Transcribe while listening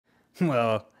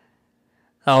Well,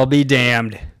 I'll be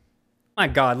damned. My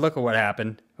God, look at what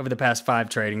happened over the past 5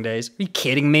 trading days. Are you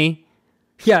kidding me?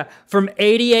 Yeah, from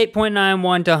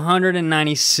 88.91 to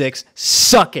 196.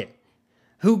 Suck it.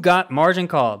 Who got margin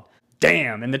called?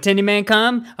 Damn, and the Tindy Man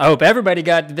come? I hope everybody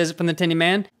got the visit from the Tindy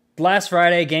Man. Last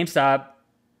Friday, GameStop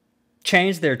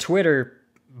changed their Twitter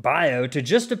bio to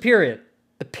just a period.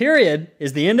 The period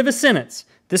is the end of a sentence.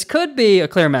 This could be a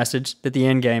clear message that the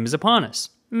end game is upon us.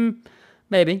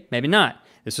 Maybe, maybe not.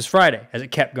 This was Friday, as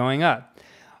it kept going up.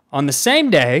 On the same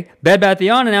day, Bed Bath &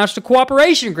 Beyond announced a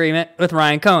cooperation agreement with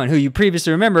Ryan Cohen, who you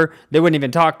previously remember, they wouldn't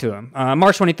even talk to him.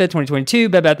 March 25th, 2022,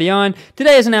 Bed Bath & Beyond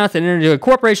today has announced that it entered into a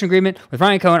cooperation agreement with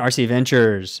Ryan Cohen, RC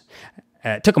Ventures.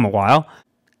 It took him a while.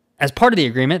 As part of the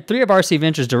agreement, 3 of RC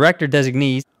Ventures director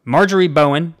designees, Marjorie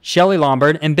Bowen, Shelley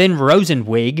Lombard, and Ben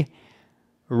Rosenzweig,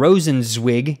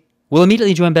 will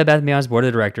immediately join Bed Bath & Beyond's board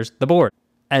of directors, the board,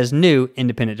 as new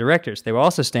independent directors. They will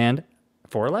also stand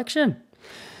for election.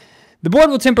 The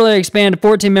board will temporarily expand to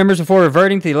 14 members before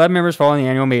reverting to the 11 members following the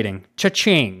annual meeting.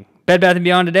 Cha-ching. Bed Bath &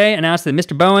 Beyond today announced that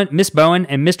Mr. Bowen, Miss Bowen,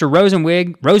 and Mr.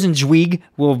 Rosenzweig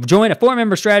will join a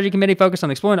 4-member strategy committee focused on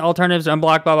exploring alternatives to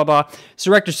unblock, blah, blah, blah.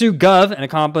 Director Sue Gov, an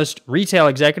accomplished retail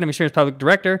executive, experienced public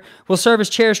director, will serve as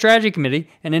chair of strategy committee,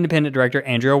 and independent director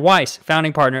Andrea Weiss,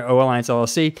 founding partner O Alliance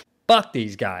LLC. Fuck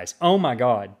these guys. Oh my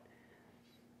God.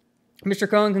 Mr.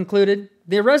 Cohen concluded,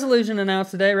 the resolution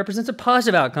announced today represents a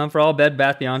positive outcome for all Bed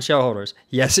Bath & Beyond shareholders.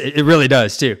 Yes, it really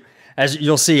does, too, as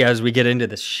you'll see as we get into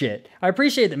this shit. I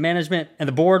appreciate that management and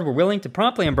the board were willing to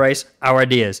promptly embrace our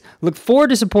ideas. Look forward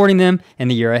to supporting them in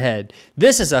the year ahead.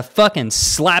 This is a fucking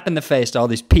slap in the face to all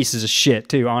these pieces of shit,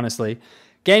 too, honestly.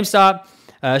 GameStop,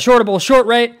 shortable short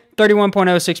rate,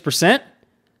 31.06%,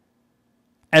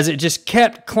 as it just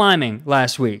kept climbing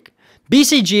last week.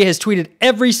 BCG has tweeted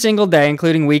every single day,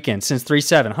 including weekends, since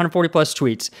 3/7, 140 plus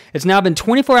tweets. It's now been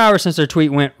 24 hours since their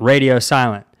tweet went radio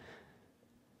silent.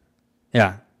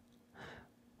 Yeah.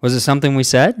 Was it something we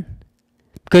said?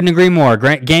 Couldn't agree more.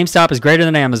 GameStop is greater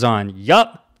than Amazon.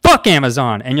 Yup. Fuck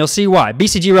Amazon. And you'll see why.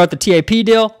 BCG wrote the TAP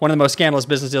deal, one of the most scandalous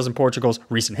business deals in Portugal's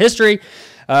recent history.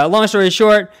 Long story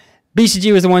short,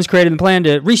 BCG was the ones creating the plan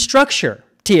to restructure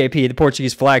TAP, the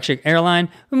Portuguese flagship airline,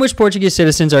 in which Portuguese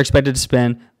citizens are expected to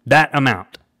spend that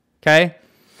amount, okay?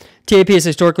 TAP has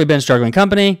historically been a struggling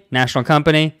company, national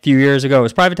company. A few years ago, it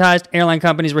was privatized. Airline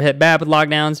companies were hit bad with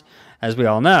lockdowns, as we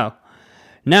all know.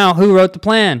 Now, who wrote the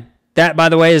plan? That, by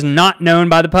the way, is not known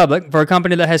by the public for a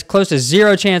company that has close to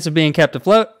zero chance of being kept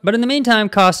afloat, but in the meantime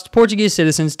costs Portuguese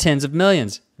citizens tens of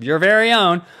millions. Your very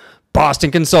own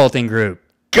Boston Consulting Group.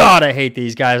 God, I hate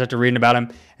these guys after reading about them,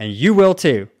 and you will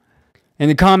too. In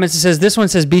the comments, it says, this one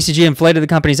says BCG inflated the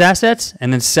company's assets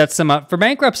and then sets them up for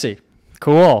bankruptcy.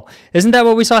 Cool. Isn't that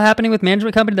what we saw happening with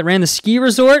management company that ran the ski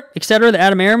resort, etc., that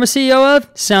Adam Aaron was CEO of?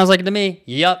 Sounds like it to me.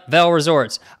 Yup, Vel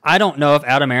Resorts. I don't know if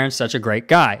Adam Aaron's such a great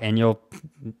guy, and you'll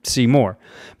see more.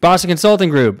 Boston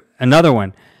Consulting Group, another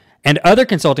one, and other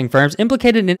consulting firms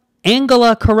implicated in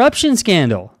Angola corruption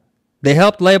scandal. They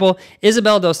helped label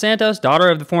Isabel dos Santos, daughter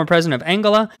of the former president of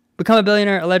Angola, become a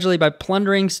billionaire allegedly by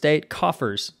plundering state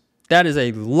coffers. That is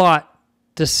a lot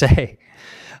to say.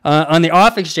 On the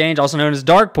off exchange, also known as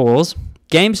dark pools,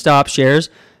 GameStop shares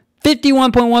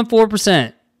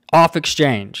 51.14% off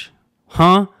exchange.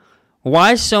 Huh?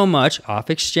 Why so much off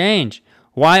exchange?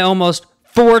 Why almost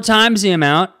 4 times the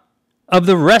amount of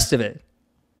the rest of it?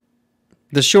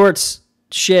 The shorts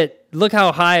shit, look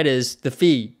how high it is, the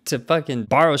fee to fucking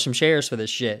borrow some shares for this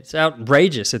shit. It's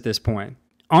outrageous at this point.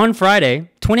 On Friday,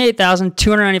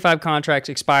 28,295 contracts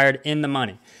expired in the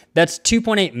money. That's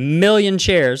 2.8 million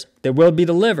shares that will be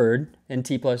delivered in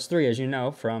T+3, as you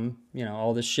know, from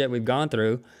all this shit we've gone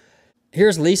through.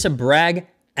 Here's Lisa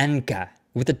Bragg-Anka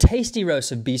with a tasty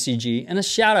roast of BCG and a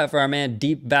shout out for our man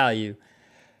Deep Value.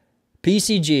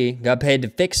 BCG got paid the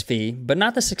fixed fee, but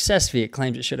not the success fee it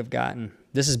claims it should have gotten.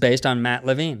 This is based on Matt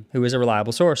Levine, who is a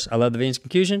reliable source. I love Levine's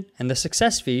conclusion, and the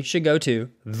success fee should go to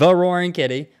the Roaring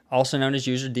Kitty, also known as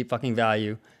user Deep Fucking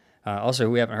Value. Also,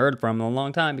 we haven't heard from in a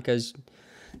long time because,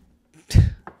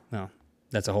 well,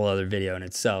 that's a whole other video in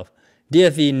itself.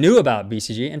 DFE knew about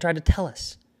BCG and tried to tell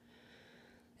us.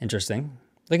 Interesting.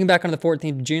 Looking back on the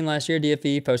 14th of June last year,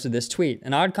 DFE posted this tweet,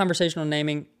 an odd conversational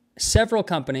naming several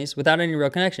companies without any real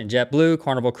connection: JetBlue,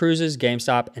 Carnival Cruises,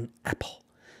 GameStop, and Apple.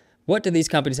 What do these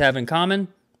companies have in common?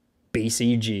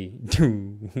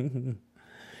 BCG.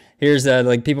 Here's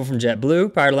people from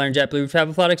JetBlue. Prior to learning JetBlue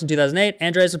travel products in 2008,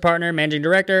 Andres was partner, managing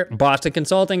director, Boston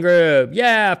Consulting Group.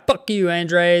 Yeah, fuck you,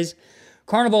 Andres.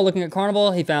 Carnival, looking at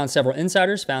Carnival, he found several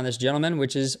insiders, found this gentleman,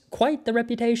 which is quite the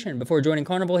reputation. Before joining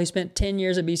Carnival, he spent 10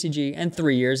 years at BCG and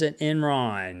 3 years at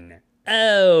Enron.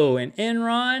 Oh, and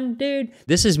Enron, dude.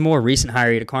 This is more recent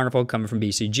hire to Carnival coming from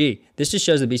BCG. This just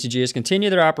shows that BCG has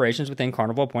continued their operations within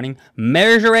Carnival, appointing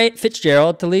Margaret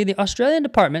Fitzgerald to lead the Australian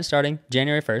department starting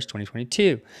January 1st,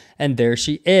 2022. And there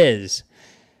she is.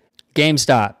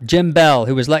 GameStop, Jim Bell,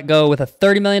 who was let go with a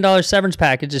 $30 million severance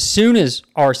package as soon as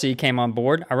RC came on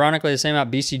board. Ironically, the same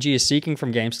amount BCG is seeking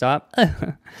from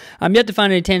GameStop. I'm yet to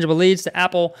find any tangible leads. The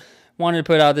Apple wanted to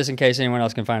put out this in case anyone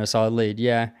else can find a solid lead.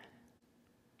 Yeah.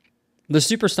 The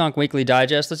superstonk weekly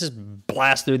digest. Let's just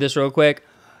blast through this real quick.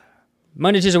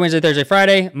 Monday, Tuesday, Wednesday, Thursday,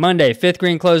 Friday. Monday, fifth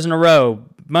green close in a row.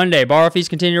 Monday, borrow fees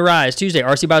continue to rise. Tuesday,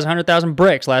 RC buys 100,000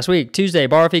 bricks last week. Tuesday,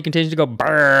 borrow fee continues to go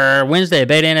brrr. Wednesday,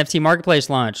 beta NFT marketplace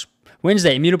launch.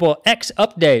 Wednesday, immutable X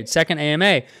update, second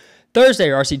AMA. Thursday,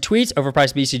 RC tweets,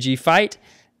 overpriced BCG fight.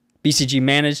 BCG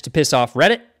managed to piss off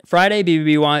Reddit. Friday,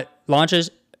 BBBY launches.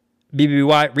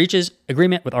 BBBY reaches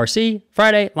agreement with RC.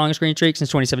 Friday, longest green streak since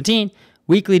 2017.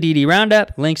 Weekly DD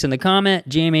roundup, links in the comment.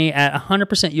 GME at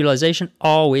 100% utilization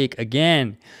all week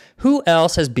again. Who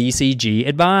else has BCG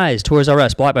advised? Toys R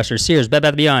Us, Blockbuster, Sears, Bed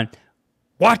Bath & Beyond.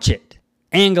 Watch it.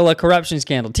 Angela corruption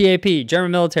scandal, TAP,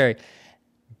 German military.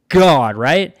 God,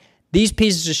 right? These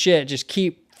pieces of shit just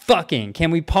keep fucking.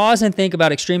 Can we pause and think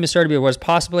about extreme absurdity of what's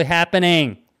possibly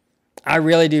happening? I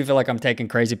really do feel like I'm taking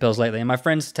crazy pills lately, and my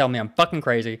friends tell me I'm fucking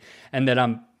crazy, and that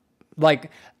I'm like,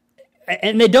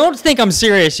 and they don't think I'm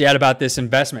serious yet about this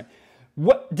investment.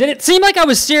 What did it seem like I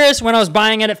was serious when I was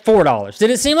buying it at $4? Did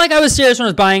it seem like I was serious when I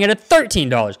was buying it at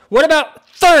 $13? What about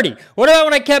 30? What about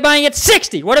when I kept buying at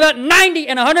 60? What about 90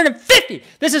 and 150?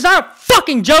 This is not a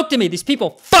fucking joke to me. These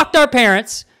people fucked our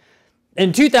parents in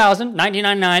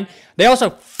 1999. They also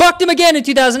fucked him again in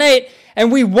 2008,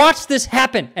 and we watched this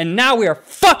happen, and now we are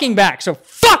fucking back. So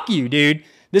fuck you, dude.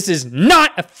 This is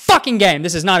not a fucking game.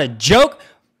 This is not a joke.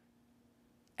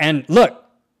 And look,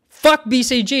 fuck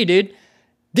BCG, dude.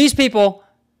 These people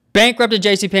bankrupted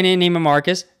JCPenney and Neiman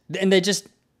Marcus, and they just,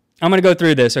 I'm going to go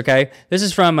through this, okay? This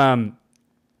is from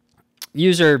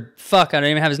user, fuck, I don't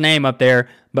even have his name up there,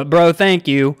 but bro, thank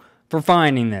you for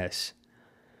finding this.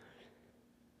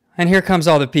 And here comes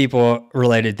all the people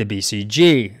related to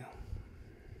BCG.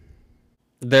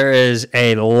 There is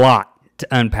a lot to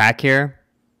unpack here,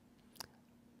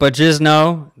 but just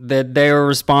know that they were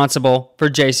responsible for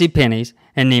JCPenney's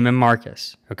and Neiman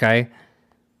Marcus, okay?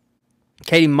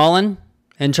 Katie Mullen,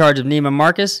 in charge of Neiman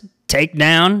Marcus, take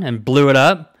down and blew it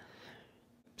up.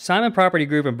 Simon Property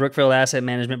Group and Brookfield Asset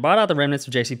Management bought out the remnants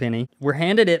of JCPenney. Were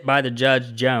handed it by the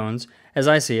Judge Jones, as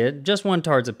I see it, just one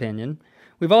tard's opinion.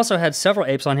 We've also had several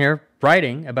apes on here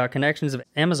writing about connections of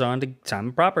Amazon to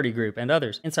Simon Property Group and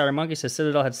others. Insider Monkey says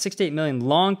Citadel had 68 million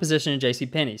long position in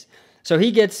JCPenney's. So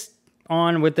he gets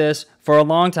on with this for a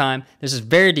long time. This is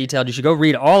very detailed. You should go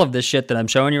read all of this shit that I'm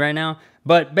showing you right now.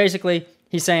 But basically,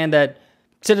 he's saying that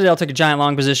Citadel took a giant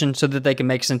long position so that they can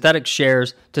make synthetic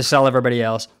shares to sell everybody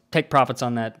else, take profits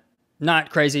on that. Not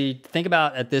crazy to think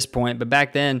about at this point, but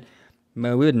back then,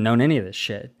 well, we wouldn't known any of this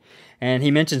shit. And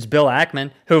he mentions Bill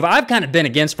Ackman, who I've kind of been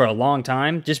against for a long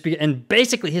time. And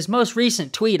basically, his most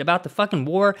recent tweet about the fucking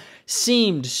war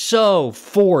seemed so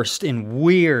forced and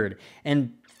weird.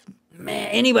 And man,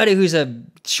 anybody who's a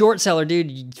short seller,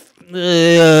 dude,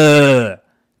 to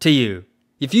you.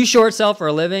 If you short sell for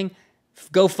a living,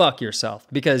 go fuck yourself,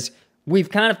 because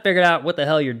we've kind of figured out what the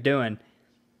hell you're doing.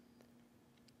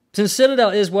 Since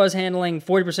Citadel was handling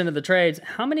 40% of the trades,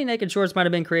 how many naked shorts might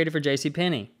have been created for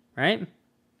JCPenney, right?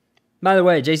 By the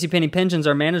way, JCPenney pensions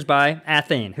are managed by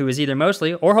Athene, who is either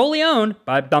mostly or wholly owned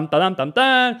by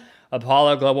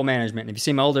Apollo Global Management. And if you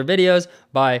see my older videos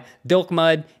by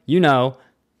Dilkmud, you know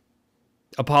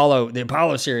the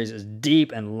Apollo series is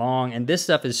deep and long, and this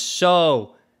stuff is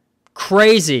so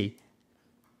crazy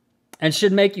and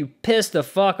should make you piss the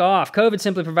fuck off. COVID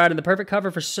simply provided the perfect cover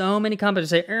for so many companies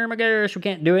to say, oh my gosh, we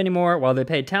can't do it anymore, while they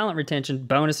paid talent retention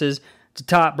bonuses to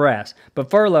top brass, but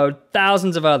furloughed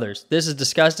thousands of others. This is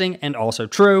disgusting and also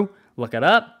true. Look it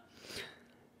up.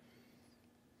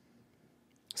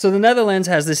 So the Netherlands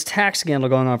has this tax scandal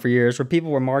going on for years where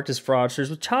people were marked as fraudsters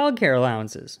with childcare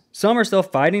allowances. Some are still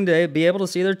fighting to be able to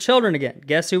see their children again.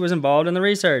 Guess who was involved in the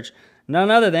research? None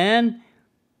other than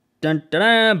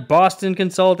Boston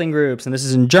Consulting Groups. And this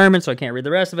is in German, so I can't read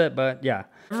the rest of it, but yeah.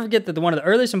 Never forget that one of the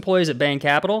earliest employees at Bain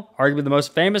Capital, arguably the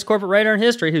most famous corporate raider in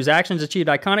history, whose actions achieved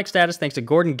iconic status thanks to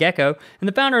Gordon Gekko, and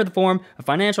the founder of the form of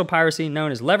financial piracy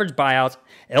known as leveraged buyouts,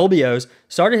 LBOs,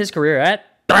 started his career at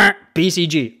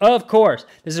BCG. Of course,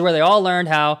 this is where they all learned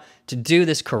how to do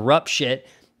this corrupt shit.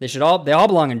 They all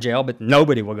belong in jail, but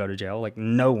nobody will go to jail. Like,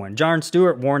 no one. Jon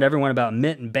Stewart warned everyone about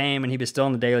Mitt and Bame when he was still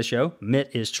on The Daily Show.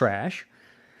 Mitt is trash.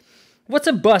 What's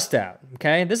a bust out?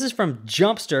 Okay, this is from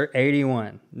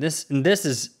Jumpster81. This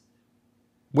is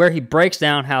where he breaks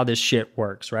down how this shit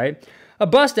works, right? A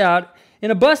bust out.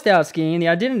 In a bust-out scheme, the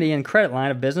identity and credit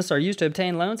line of business are used to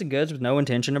obtain loans and goods with no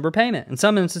intention of repayment. In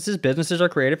some instances, businesses are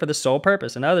created for the sole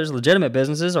purpose. In others, legitimate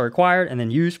businesses are acquired and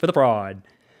then used for the fraud.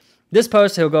 This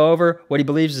post, he'll go over what he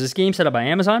believes is a scheme set up by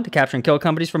Amazon to capture and kill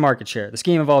companies for market share. The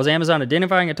scheme involves Amazon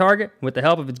identifying a target. With the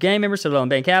help of its gang members, Citadel and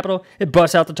Bain Capital, it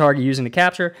busts out the target using the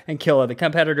capture and kill other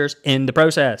competitors in the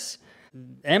process.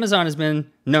 Amazon has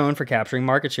been known for capturing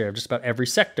market share of just about every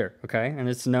sector, okay? And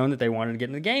it's known that they wanted to get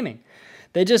into gaming.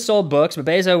 They just sold books, but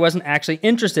Bezos wasn't actually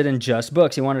interested in just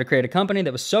books. He wanted to create a company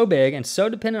that was so big and so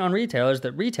dependent on retailers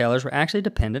that retailers were actually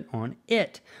dependent on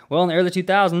it. Well, in the early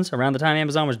 2000s, around the time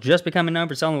Amazon was just becoming known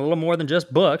for selling a little more than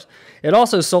just books, it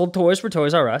also sold toys for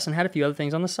Toys R Us and had a few other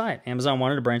things on the site. Amazon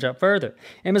wanted to branch out further.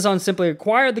 Amazon simply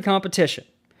acquired the competition.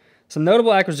 Some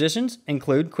notable acquisitions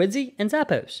include Quidsy and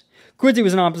Zappos. Quidsy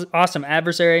was an awesome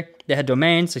adversary. They had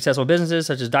domains, successful businesses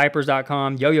such as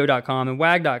diapers.com, yoyo.com, and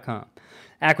wag.com.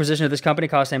 Acquisition of this company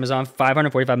cost Amazon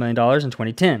 $545 million in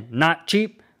 2010. Not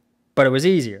cheap, but it was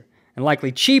easier, and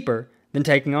likely cheaper than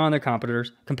taking on their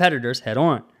competitors head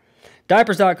on.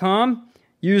 Diapers.com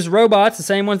used robots, the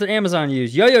same ones that Amazon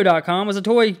used. Yoyo.com was a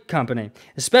toy company.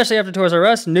 Especially after Toys R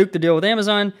Us nuked the deal with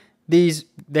Amazon, they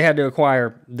had to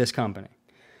acquire this company.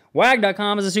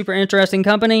 Wag.com is a super interesting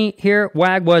company. Here,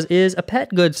 Wag is a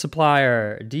pet goods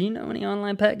supplier. Do you know any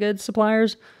online pet goods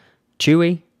suppliers?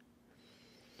 Chewy.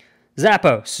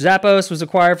 Zappos was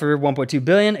acquired for $1.2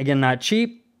 billion, again not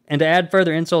cheap. And to add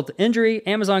further insult to injury,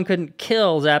 Amazon couldn't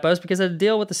kill Zappos because it had a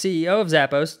deal with the CEO of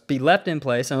Zappos be left in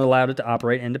place and allowed it to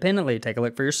operate independently. Take a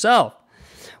look for yourself.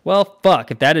 Well,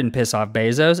 fuck, if that didn't piss off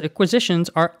Bezos, acquisitions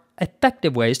are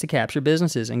effective ways to capture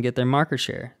businesses and get their market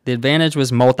share. The advantage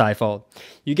was multifold.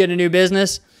 You get a new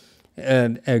business,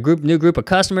 new group of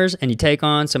customers, and you take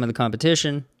on some of the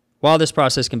competition. While this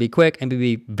process can be quick and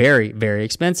be very, very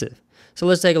expensive. So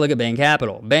let's take a look at Bain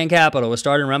Capital. Bain Capital was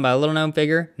started and run by a little-known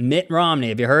figure, Mitt Romney.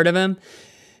 Have you heard of him?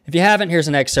 If you haven't, here's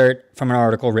an excerpt from an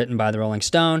article written by the Rolling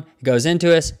Stone. It goes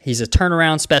into us. He's a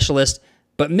turnaround specialist.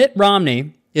 But Mitt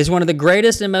Romney is one of the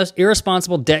greatest and most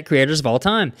irresponsible debt creators of all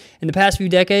time. In the past few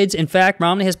decades, in fact,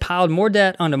 Romney has piled more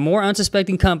debt onto more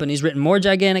unsuspecting companies, written more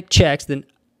gigantic checks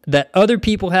that other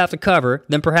people have to cover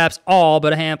than perhaps all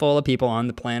but a handful of people on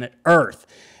the planet Earth.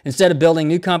 Instead of building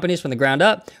new companies from the ground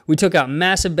up, we took out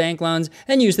massive bank loans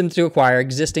and used them to acquire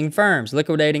existing firms,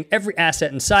 liquidating every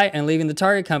asset in sight and leaving the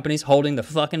target companies holding the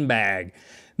fucking bag.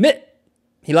 Mitt,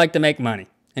 he liked to make money,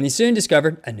 and he soon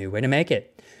discovered a new way to make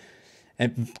it.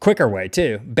 A quicker way,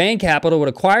 too. Bain Capital would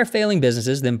acquire failing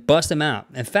businesses, then bust them out.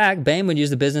 In fact, Bain would use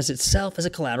the business itself as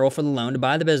a collateral for the loan to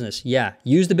buy the business. Yeah,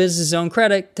 use the business's own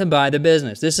credit to buy the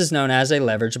business. This is known as a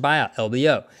leveraged buyout,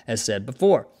 LBO, as said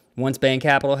before. Once Bain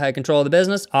Capital had control of the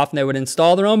business, often they would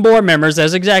install their own board members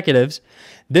as executives.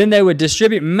 Then they would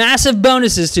distribute massive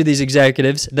bonuses to these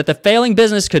executives that the failing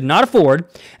business could not afford,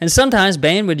 and sometimes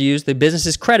Bain would use the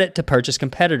business's credit to purchase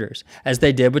competitors, as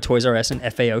they did with Toys R Us and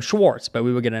FAO Schwarz, but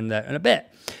we will get into that in a bit.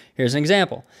 Here's an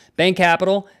example. Bain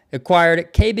Capital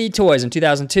acquired KB Toys in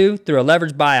 2002 through a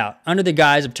leveraged buyout under the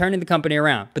guise of turning the company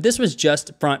around. But this was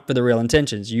just front for the real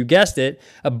intentions. You guessed it,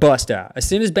 a bust out. As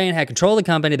soon as Bain had control of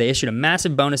the company, they issued a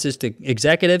massive bonuses to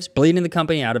executives, bleeding the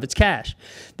company out of its cash.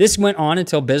 This went on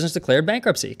until business declared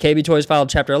bankruptcy. KB Toys filed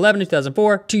Chapter 11 in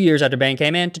 2004, 2 years after Bain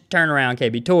came in to turn around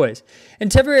KB Toys. In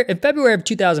February of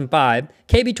 2005,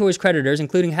 KB Toys creditors,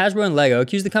 including Hasbro and Lego,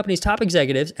 accused the company's top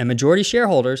executives and majority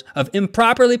shareholders of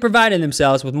improperly providing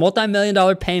themselves with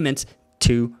multi-million-dollar payments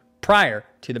prior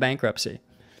to the bankruptcy.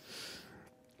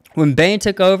 When Bain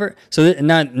took over, so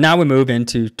now we move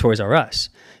into Toys R Us.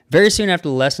 Very soon after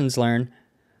the lessons learned,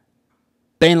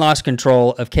 Bain lost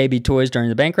control of KB Toys during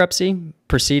the bankruptcy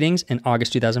proceedings in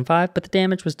August 2005, but the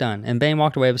damage was done, and Bain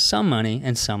walked away with some money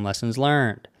and some lessons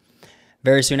learned.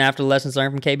 Very soon after the lessons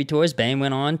learned from KB Toys, Bain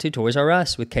went on to Toys R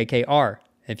Us with KKR.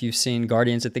 If you've seen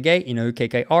Guardians at the Gate, you know who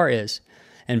KKR is.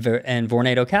 And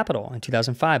Vornado Capital in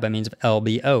 2005 by means of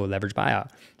LBO, leveraged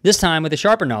buyout. This time with a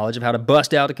sharper knowledge of how to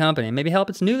bust out the company and maybe help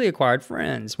its newly acquired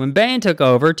friends. When Bain took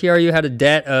over, TRU had a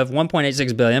debt of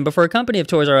 $1.86 billion, but for a company of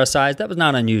Toys R Us size, that was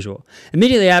not unusual.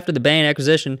 Immediately after the Bain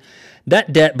acquisition,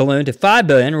 that debt ballooned to $5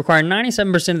 billion, requiring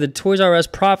 97% of the Toys R Us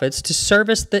profits to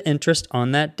service the interest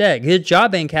on that debt. Good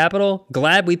job, Bain Capital.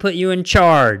 Glad we put you in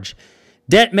charge.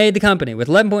 Debt made the company, with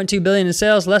 $11.2 billion in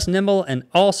sales, less nimble and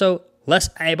also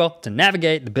less able to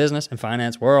navigate the business and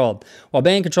finance world. While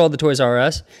Bain controlled Toys R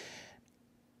Us,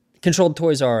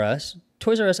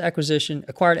 Toys R Us acquisition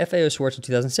acquired FAO Schwarz in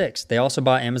 2006. They also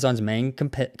bought Amazon's main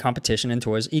competition in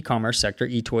toys e-commerce sector,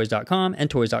 eToys.com and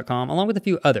Toys.com, along with a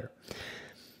few other.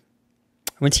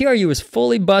 When TRU was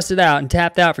fully busted out and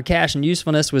tapped out for cash and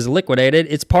usefulness was liquidated,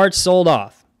 its parts sold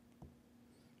off.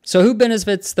 So who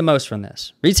benefits the most from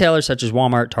this? Retailers such as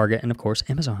Walmart, Target, and of course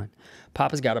Amazon.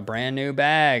 Papa's got a brand new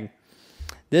bag.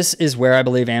 This is where I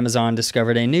believe Amazon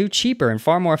discovered a new, cheaper, and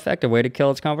far more effective way to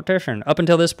kill its competition. Up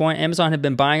until this point, Amazon had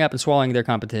been buying up and swallowing their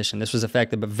competition. This was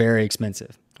effective but very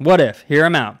expensive. What if, hear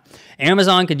them out,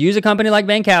 Amazon could use a company like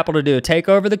Bain Capital to do a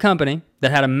takeover of the company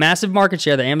that had a massive market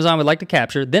share that Amazon would like to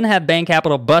capture, then have Bain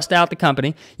Capital bust out the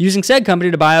company, using said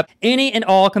company to buy up any and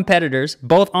all competitors,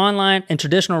 both online and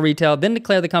traditional retail, then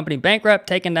declare the company bankrupt,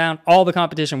 taking down all the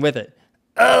competition with it.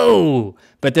 Oh,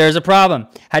 but there's a problem.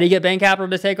 How do you get Bain Capital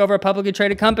to take over a publicly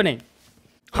traded company?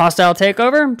 Hostile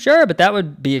takeover? Sure, but that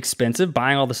would be expensive.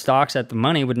 Buying all the stocks at the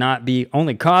money would not be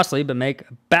only costly, but make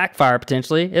backfire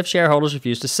potentially if shareholders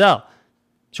refuse to sell.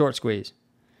 Short squeeze.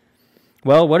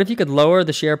 Well, what if you could lower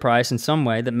the share price in some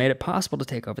way that made it possible to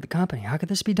take over the company? How could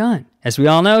this be done? As we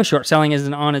all know, short selling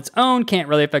isn't on its own, can't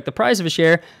really affect the price of a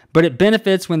share, but it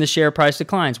benefits when the share price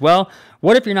declines. Well,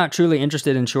 what if you're not truly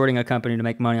interested in shorting a company to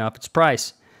make money off its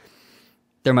price?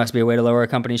 There must be a way to lower a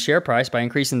company's share price by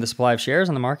increasing the supply of shares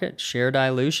on the market. Share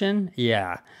dilution?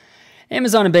 Yeah.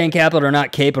 Amazon and Bain Capital are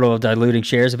not capable of diluting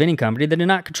shares of any company they do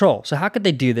not control. So how could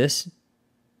they do this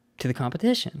to the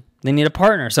competition? They need a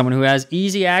partner, someone who has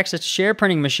easy access to share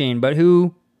printing machine, but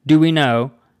who do we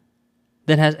know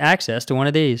that has access to one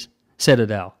of these?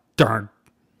 Citadel. Darn.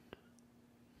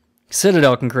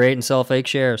 Citadel can create and sell fake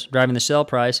shares, driving the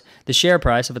share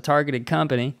price of a targeted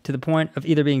company to the point of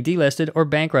either being delisted or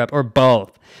bankrupt or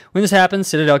both. When this happens,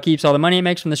 Citadel keeps all the money it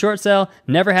makes from the short sale,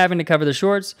 never having to cover the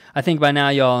shorts. I think by now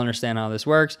you all understand how this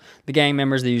works. The gang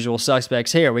members, the usual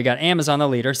suspects here. We got Amazon, the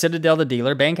leader, Citadel, the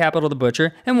dealer, Bain Capital, the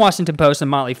butcher, and Washington Post and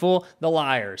Motley Fool, the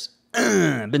liars.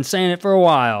 Been saying it for a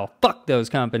while. Fuck those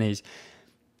companies.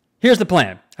 Here's the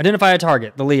plan. Identify a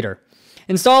target, the leader.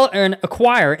 Install and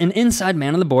acquire an inside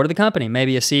man on the board of the company,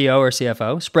 maybe a CEO or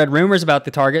CFO. Spread rumors about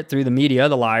the target through the media,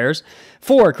 the liars.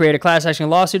 4, create a class action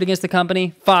lawsuit against the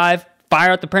company. 5,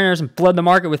 fire out the printers and flood the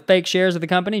market with fake shares of the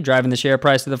company, driving the share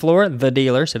price to the floor, the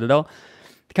dealer, Citadel.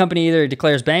 The company either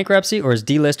declares bankruptcy or is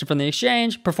delisted from the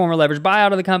exchange, perform a leveraged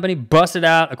buyout of the company, bust it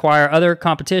out, acquire other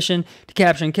competition to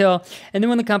capture and kill, and then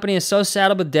when the company is so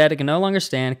saddled with debt it can no longer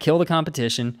stand, kill the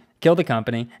competition, kill the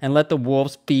company, and let the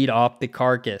wolves feed off the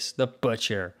carcass, the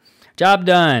butcher. Job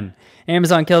done.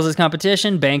 Amazon kills its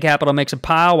competition, Bain Capital makes a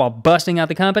pile while busting out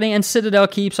the company, and Citadel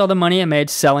keeps all the money it made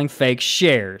selling fake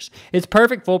shares. It's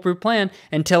perfect foolproof plan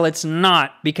until it's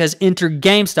not, because enter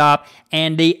GameStop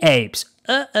and the apes.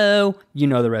 Uh-oh, you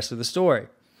know the rest of the story.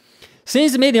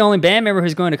 Seems to me the only band member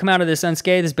who's going to come out of this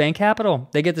unscathed is Bain Capital.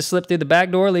 They get to slip through the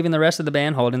back door, leaving the rest of the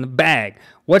band holding the bag.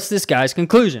 What's this guy's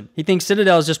conclusion? He thinks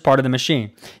Citadel is just part of the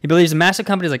machine. He believes massive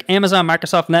companies like Amazon,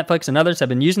 Microsoft, Netflix, and others have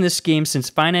been using this scheme since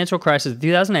the financial crisis of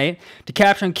 2008 to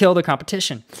capture and kill the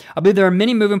competition. I believe there are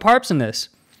many moving parts in this.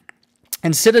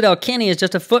 And Citadel Kenny is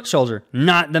just a foot soldier,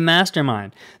 not the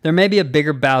mastermind. There may be a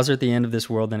bigger Bowser at the end of this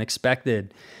world than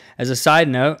expected. As a side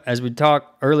note, as we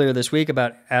talked earlier this week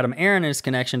about Adam Aaron and his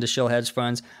connection to shill hedge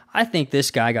funds, I think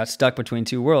this guy got stuck between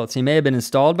two worlds. He may have been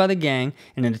installed by the gang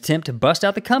in an attempt to bust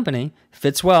out the company,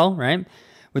 fits well, right,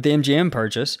 with the MGM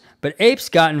purchase, but Apes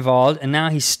got involved and now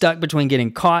he's stuck between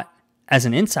getting caught as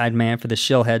an inside man for the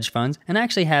shill hedge funds and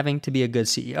actually having to be a good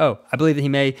CEO. I believe that he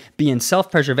may be in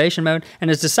self-preservation mode and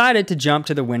has decided to jump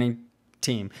to the winning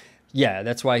team. Yeah,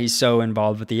 that's why he's so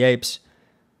involved with the Apes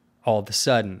all of a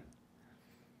sudden.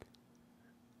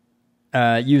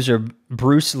 User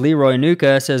Bruce Leroy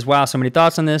Nuka says, wow, so many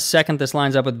thoughts on this. Second, this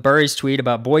lines up with Burry's tweet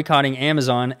about boycotting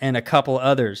Amazon and a couple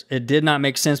others. It did not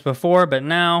make sense before, but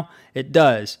now it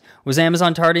does. Was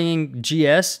Amazon targeting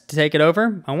GS to take it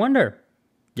over? I wonder.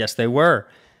 Yes, they were.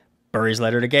 Burry's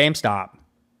letter to GameStop.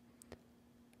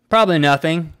 Probably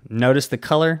nothing. Notice the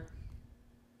color.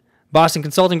 Boston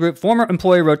Consulting Group former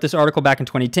employee wrote this article back in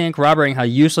 2010 corroborating how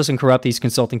useless and corrupt these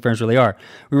consulting firms really are.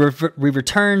 We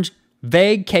returned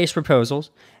vague case proposals,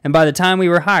 and by the time we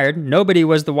were hired, nobody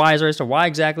was the wiser as to why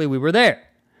exactly we were there.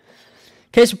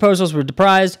 Case proposals were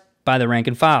devised by the rank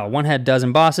and file. One had a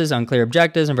dozen bosses, unclear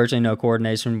objectives, and virtually no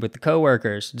coordination with the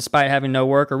coworkers. Despite having no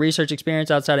work or research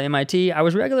experience outside of MIT, I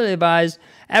was regularly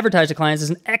advertised to clients as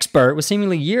an expert with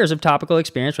seemingly years of topical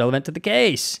experience relevant to the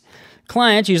case.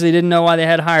 Clients usually didn't know why they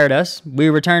had hired us. We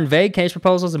returned vague case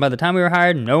proposals, and by the time we were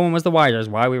hired, no one was the wiser as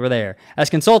why we were there. As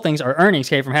consultings, our earnings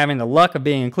came from having the luck of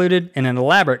being included in an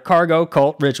elaborate cargo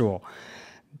cult ritual.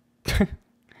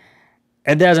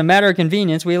 And as a matter of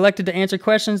convenience, we elected to answer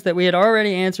questions that we had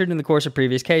already answered in the course of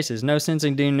previous cases. No sense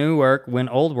in doing new work when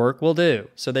old work will do.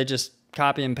 So they just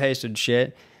copy and pasted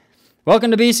shit.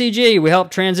 Welcome to BCG. We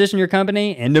help transition your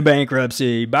company into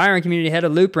bankruptcy. Buyer and community head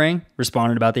of Loopring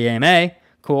responded about the AMA.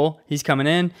 Cool. He's coming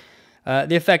in.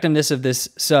 The effectiveness of this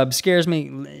sub scares me,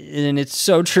 and it's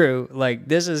so true. Like,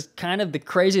 this is kind of the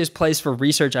craziest place for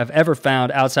research I've ever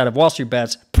found outside of Wall Street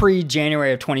Bets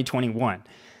pre-January of 2021.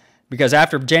 Because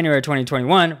after January of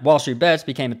 2021, Wall Street Bets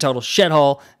became a total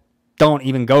shithole. Don't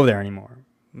even go there anymore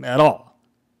at all.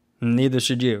 Neither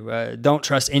should you. Don't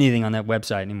trust anything on that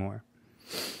website anymore.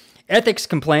 Ethics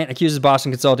complaint accuses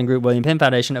Boston Consulting Group William Penn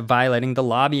Foundation of violating the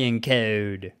lobbying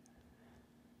code.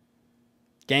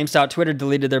 GameStop Twitter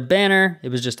deleted their banner. It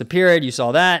was just a period. You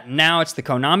saw that. Now it's the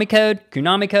Konami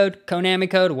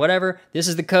code, whatever. This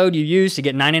is the code you use to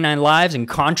get 99 lives in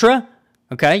Contra.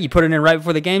 Okay, you put it in right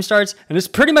before the game starts, and it's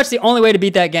pretty much the only way to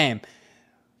beat that game.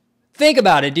 Think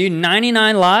about it, dude.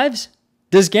 99 lives?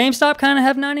 Does GameStop kind of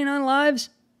have 99 lives?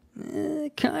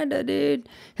 Kind of, dude.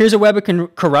 Here's a web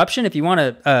of corruption. If you want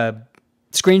to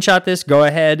screenshot this, go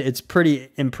ahead. It's pretty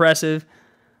impressive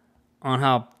on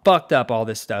how fucked up all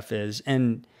this stuff is.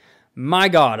 And my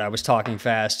God, I was talking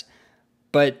fast.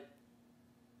 But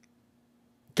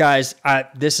guys,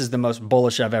 this is the most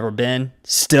bullish I've ever been.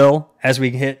 Still, as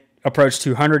we approach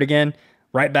 200 again,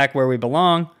 right back where we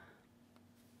belong.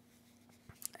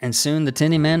 And soon the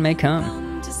tinny man may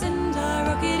come. To send our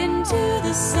rocket into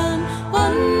the sun.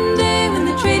 One day when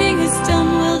the trading is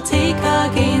done, we'll take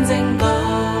our gains and go.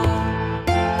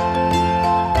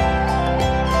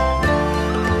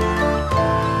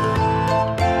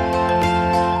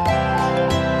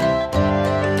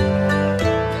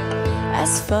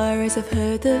 As far as I've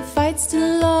heard, the fight's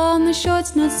still on. The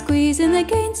short's not squeezed and the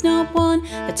gain's not won.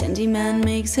 The tendy man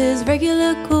makes his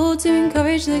regular call to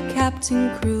encourage the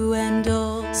captain, crew and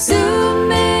all. Soon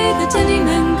may the tendy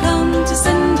man come to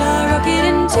send our rocket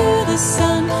into the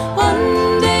sun.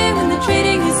 One day when the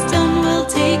trading is done, we'll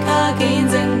take our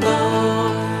gains and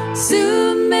go.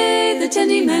 Soon may the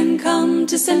tendy man come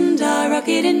to send our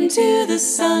rocket into the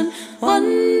sun.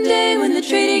 One day when the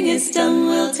trading is done,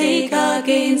 we'll take our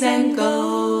gains and go.